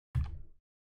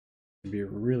It'll be a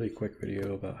really quick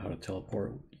video about how to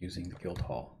teleport using the guild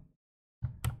hall.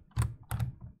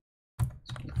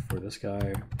 So look for this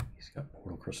guy. He's got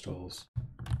portal crystals.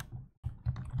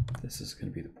 This is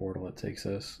going to be the portal that takes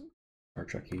us. Our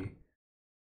Chucky.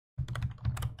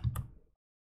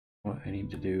 What I need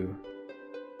to do,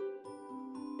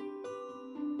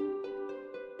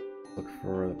 look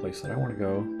for the place that I want to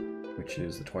go, which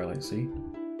is the Twilight Sea.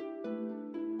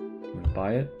 I'm going to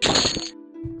buy it.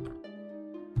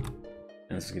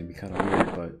 And this is going to be kind of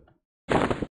weird, but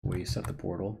the way you set the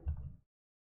portal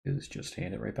is just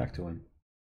hand it right back to him.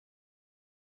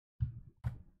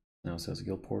 Now it says the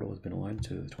guild portal has been aligned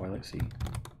to the Twilight Sea.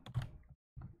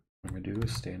 What I'm going to do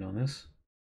is stand on this.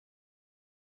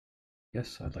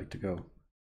 Yes, I'd like to go.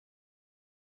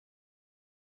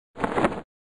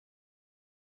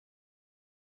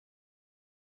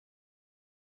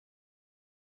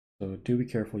 So do be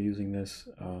careful using this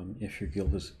if your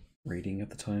guild is raiding at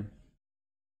the time.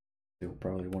 You'll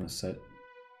probably want to set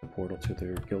the portal to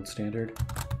their guild standard.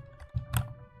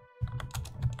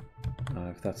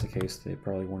 If that's the case, they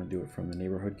probably want to do it from the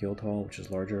neighborhood guild hall, which is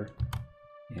larger.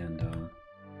 And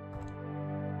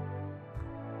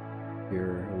if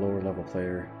you're a lower level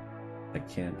player that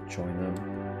can't join them,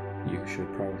 you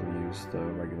should probably use the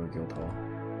regular guild hall.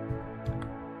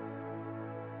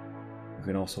 You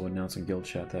can also announce in guild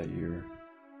chat that you're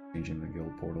changing the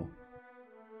guild portal.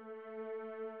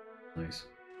 Nice.